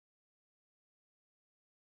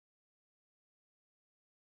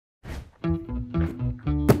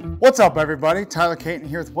What's up everybody, Tyler Caton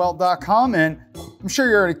here with Weld.com, and I'm sure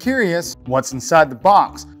you're already curious what's inside the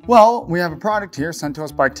box. Well, we have a product here sent to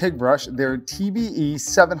us by TigBrush, their TBE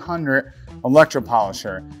 700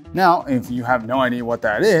 electropolisher. Now, if you have no idea what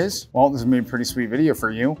that is, well, this is gonna be a pretty sweet video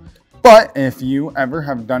for you. But if you ever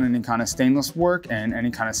have done any kind of stainless work in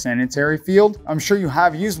any kind of sanitary field, I'm sure you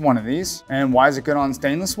have used one of these. And why is it good on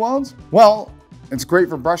stainless welds? Well, it's great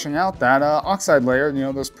for brushing out that oxide layer, you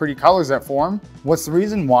know, those pretty colors that form. What's the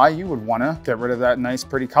reason why you would want to get rid of that nice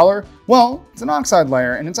pretty color? Well, it's an oxide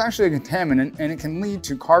layer and it's actually a contaminant, and it can lead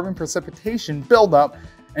to carbon precipitation buildup,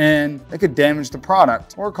 and it could damage the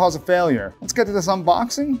product or cause a failure. Let's get to this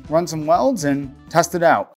unboxing, run some welds and test it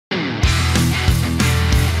out.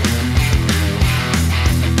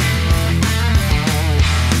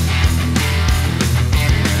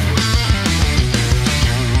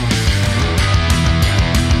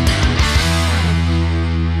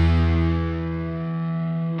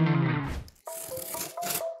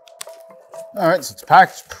 All right, so it's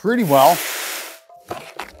packaged pretty well.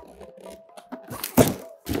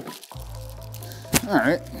 All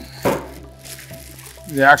right,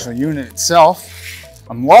 the actual unit itself.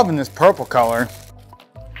 I'm loving this purple color.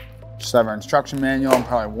 Just have our instruction manual and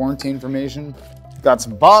probably warranty information. Got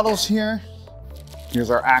some bottles here.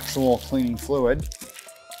 Here's our actual cleaning fluid.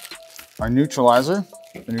 Our neutralizer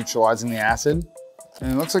for neutralizing the acid.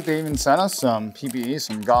 And it looks like they even sent us some PPE,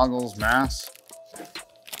 some goggles, masks.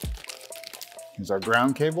 Here's our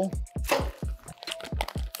ground cable,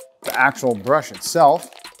 the actual brush itself,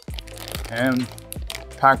 and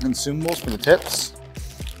pack consumables for the tips,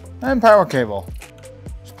 and power cable.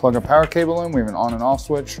 Just plug a power cable in. We have an on and off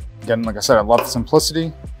switch. Again, like I said, I love the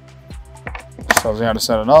simplicity. Just tells you how to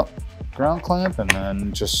set it up. Ground clamp, and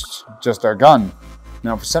then just our gun.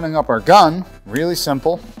 Now for setting up our gun, really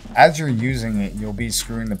simple. As you're using it, you'll be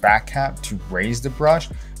screwing the back cap to raise the brush,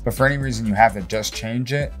 but for any reason you have to just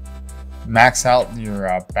change it, max out your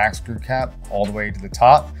back screw cap all the way to the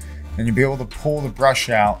top, and you'll be able to pull the brush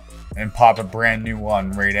out and pop a brand new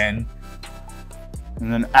one right in.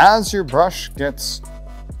 And then as your brush gets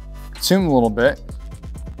consumed a little bit,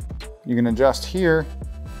 you can adjust here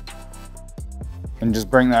and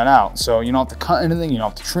just bring that out. So you don't have to cut anything, you don't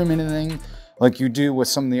have to trim anything like you do with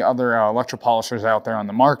some of the other electropolishers out there on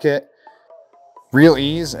the market. Real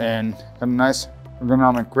ease, and got a nice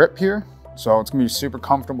ergonomic grip here. So it's gonna be super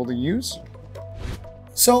comfortable to use.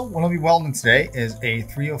 So what I'll be welding today is a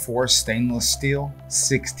 304 stainless steel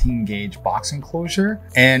 16 gauge box enclosure.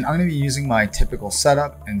 And I'm gonna be using my typical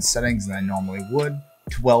setup and settings that I normally would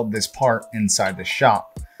to weld this part inside the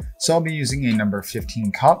shop. So I'll be using a number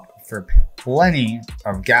 15 cup for plenty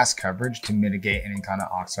of gas coverage to mitigate any kind of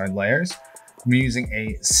oxide layers. I'm using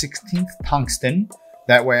a 16th tungsten.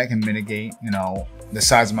 That way I can mitigate, you know, the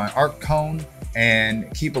size of my arc cone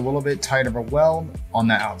and keep a little bit tight of a weld on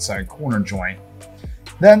the outside corner joint.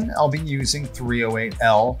 Then I'll be using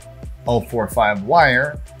 308L 045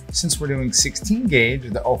 wire. Since we're doing 16 gauge,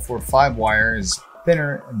 the 045 wire is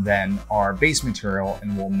thinner than our base material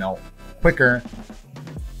and will melt quicker.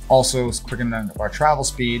 Also, it's quickening up our travel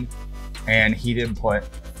speed and heat input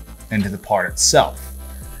into the part itself.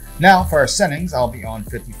 Now for our settings, I'll be on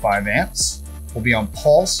 55 amps. We'll be on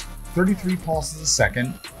pulse, 33 pulses a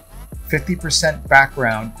second, 50%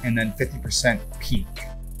 background, and then 50% peak.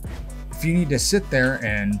 If you need to sit there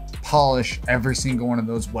and polish every single one of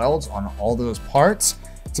those welds on all those parts,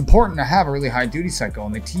 it's important to have a really high duty cycle.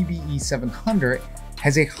 And the TBE 700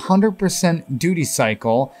 has a 100% duty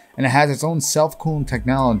cycle, and it has its own self-cooling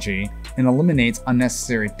technology and eliminates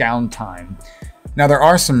unnecessary downtime. Now there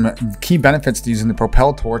are some key benefits to using the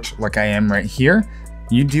Propel torch like I am right here.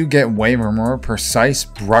 You do get way more precise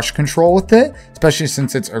brush control with it, especially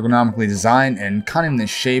since it's ergonomically designed and kind of in the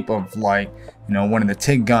shape of, like, you know, one of the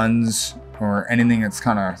TIG guns or anything that's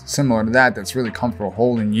kind of similar to that, that's really comfortable to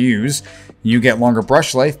hold and use. You get longer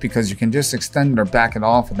brush life because you can just extend it or back it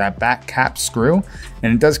off with that back cap screw,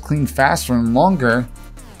 and it does clean faster and longer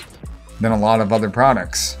than a lot of other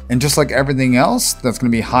products. And just like everything else that's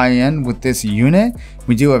going to be high end with this unit,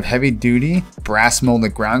 we do have heavy duty brass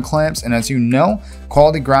molded ground clamps. And as you know,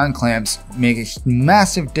 quality ground clamps make a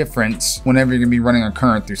massive difference whenever you're going to be running a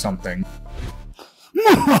current through something.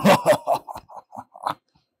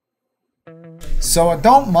 So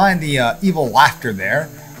don't mind the evil laughter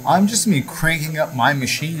there. I'm just going to be cranking up my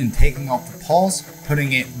machine and taking off the pulse,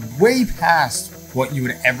 putting it way past what you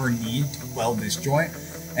would ever need to weld this joint.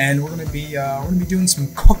 And we're gonna be doing some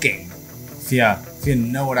cooking, if you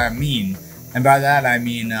know what I mean. And by that I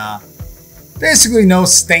mean basically no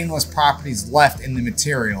stainless properties left in the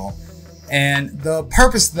material. And the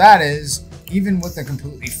purpose of that is, even with a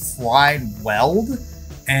completely fried weld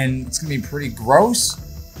and it's gonna be pretty gross.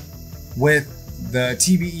 With the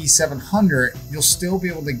TBE 700, you'll still be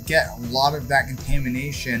able to get a lot of that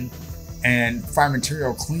contamination and fine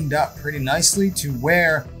material cleaned up pretty nicely to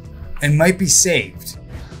where it might be saved.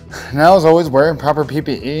 Now, as always, wearing proper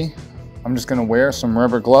PPE, I'm just gonna wear some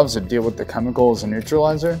rubber gloves to deal with the chemicals and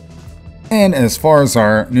neutralizer. And as far as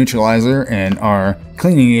our neutralizer and our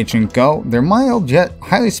cleaning agent go, they're mild yet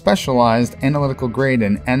highly specialized analytical grade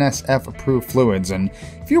and NSF approved fluids. And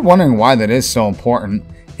if you're wondering why that is so important,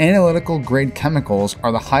 analytical grade chemicals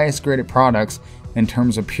are the highest graded products in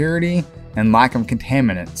terms of purity and lack of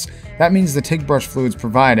contaminants. That means the TigBrush fluids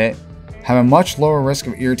provided have a much lower risk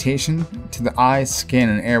of irritation to the eyes, skin,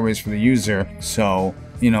 and airways for the user. So,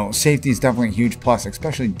 safety is definitely a huge plus,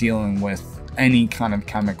 especially dealing with any kind of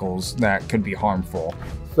chemicals that could be harmful.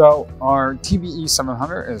 So our TBE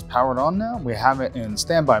 700 is powered on now. We have it in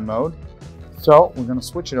standby mode. So we're gonna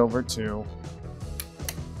switch it over to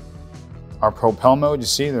our propel mode. You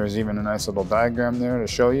see there's even a nice little diagram there to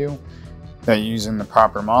show you that you're using the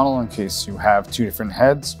proper model in case you have two different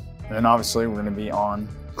heads. And then obviously we're gonna be on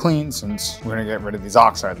clean since we're gonna get rid of these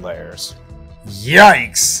oxide layers.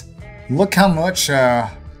 Yikes! Look how much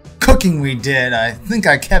cooking we did. I think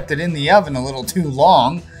I kept it in the oven a little too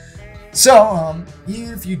long. So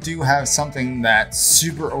if you do have something that's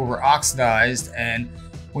super over oxidized and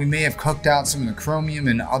we may have cooked out some of the chromium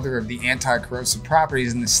and other of the anti-corrosive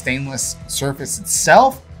properties in the stainless surface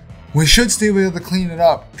itself, we should still be able to clean it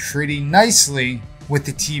up pretty nicely with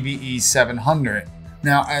the TBE 700.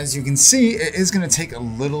 Now, as you can see, it is going to take a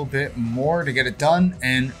little bit more to get it done,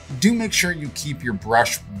 and do make sure you keep your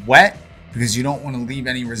brush wet because you don't want to leave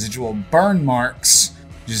any residual burn marks.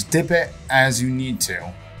 Just dip it as you need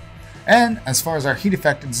to. And as far as our heat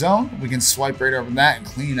affected zone, we can swipe right over that and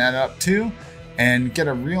clean that up too, and get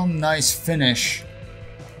a real nice finish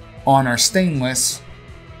on our stainless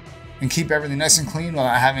and keep everything nice and clean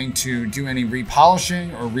without having to do any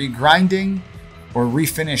repolishing or regrinding or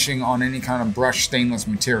refinishing on any kind of brushed stainless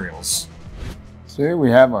materials. So here we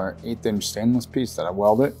have our 1/8 inch stainless piece that I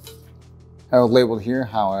welded. I have labeled here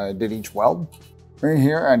how I did each weld. Right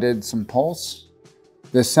here I did some pulse.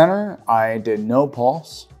 This center I did no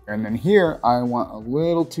pulse. And then here I went a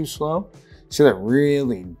little too slow. See that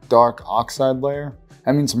really dark oxide layer?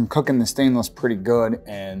 That means I'm cooking the stainless pretty good,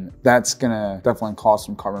 and that's gonna definitely cause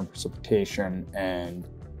some carbon precipitation and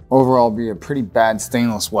overall be a pretty bad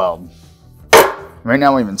stainless weld. Right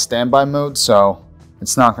now we're in standby mode, so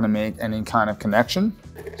it's not gonna make any kind of connection.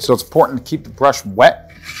 So it's important to keep the brush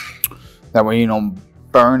wet. That way you don't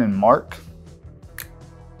burn and mark.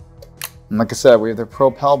 And like I said, we have the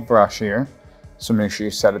propel brush here, so make sure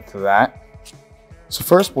you set it to that. So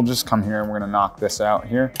first we'll just come here and we're gonna knock this out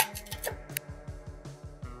here.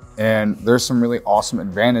 And there's some really awesome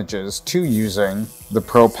advantages to using the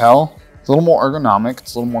propel. It's a little more ergonomic,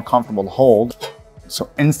 it's a little more comfortable to hold. So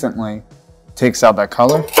instantly takes out that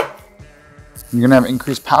color. You're gonna have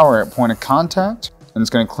increased power at point of contact, and it's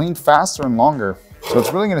gonna clean faster and longer. So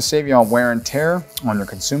it's really gonna save you on wear and tear on your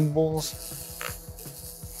consumables.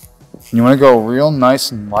 You wanna go real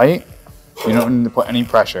nice and light. You don't need to put any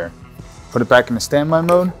pressure. Put it back into standby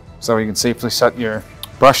mode so you can safely set your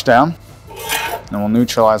brush down. And we'll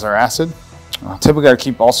neutralize our acid. Typically I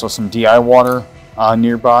keep also some DI water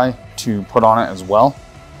nearby to put on it as well.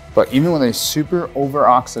 But even with a super over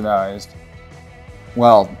oxidized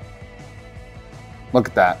weld, look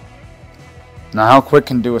at that. Now how quick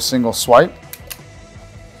can do a single swipe?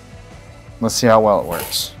 Let's see how well it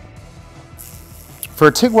works. For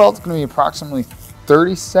a TIG weld, it's going to be approximately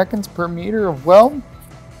 30 seconds per meter of weld,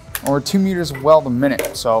 or 2 meters of weld a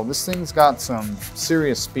minute. So this thing's got some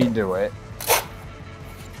serious speed to it.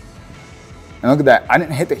 And look at that, I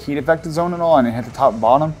didn't hit the heat affected zone at all, I didn't hit the top and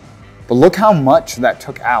bottom, but look how much that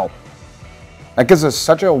took out. That gives us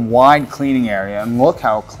such a wide cleaning area, and look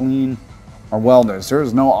how clean our weld is.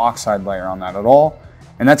 There's no oxide layer on that at all.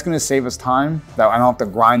 And that's gonna save us time that I don't have to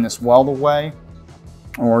grind this weld away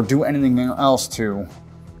or do anything else to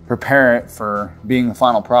prepare it for being the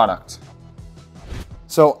final product.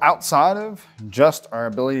 So outside of just our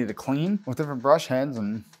ability to clean with different brush heads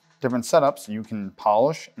and different setups, you can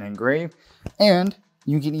polish and engrave, and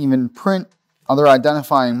you can even print other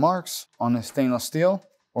identifying marks on the stainless steel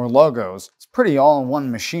or logos. It's pretty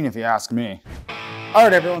all-in-one machine if you ask me. All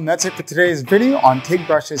right, everyone, that's it for today's video on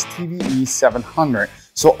TigBrush's TBE 700.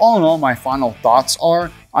 So all in all, my final thoughts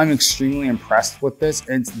are, I'm extremely impressed with this.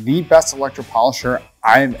 It's the best electropolisher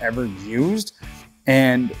I've ever used.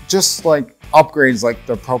 And just like upgrades like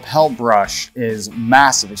the propel brush is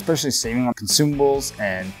massive, especially saving on consumables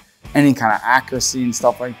and any kind of accuracy and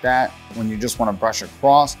stuff like that when you just want to brush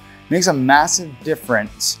across. makes a massive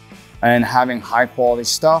difference in having high quality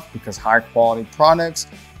stuff, because high quality products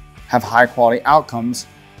have high quality outcomes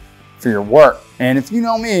for your work. And if you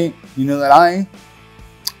know me, you know that I'm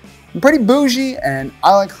pretty bougie and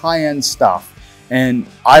I like high-end stuff. And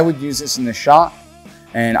I would use this in the shop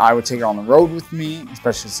and I would take it on the road with me,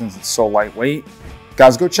 especially since it's so lightweight.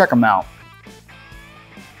 Guys, go check them out.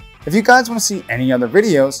 If you guys want to see any other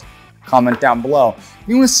videos, comment down below. If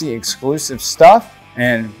you want to see exclusive stuff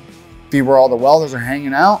and be where all the welders are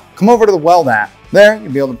hanging out, come over to the Weld app. There,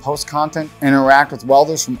 you'll be able to post content, interact with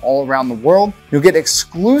welders from all around the world. You'll get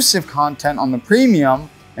exclusive content on the premium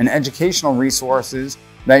and educational resources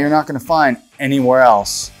that you're not going to find anywhere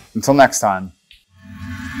else. Until next time.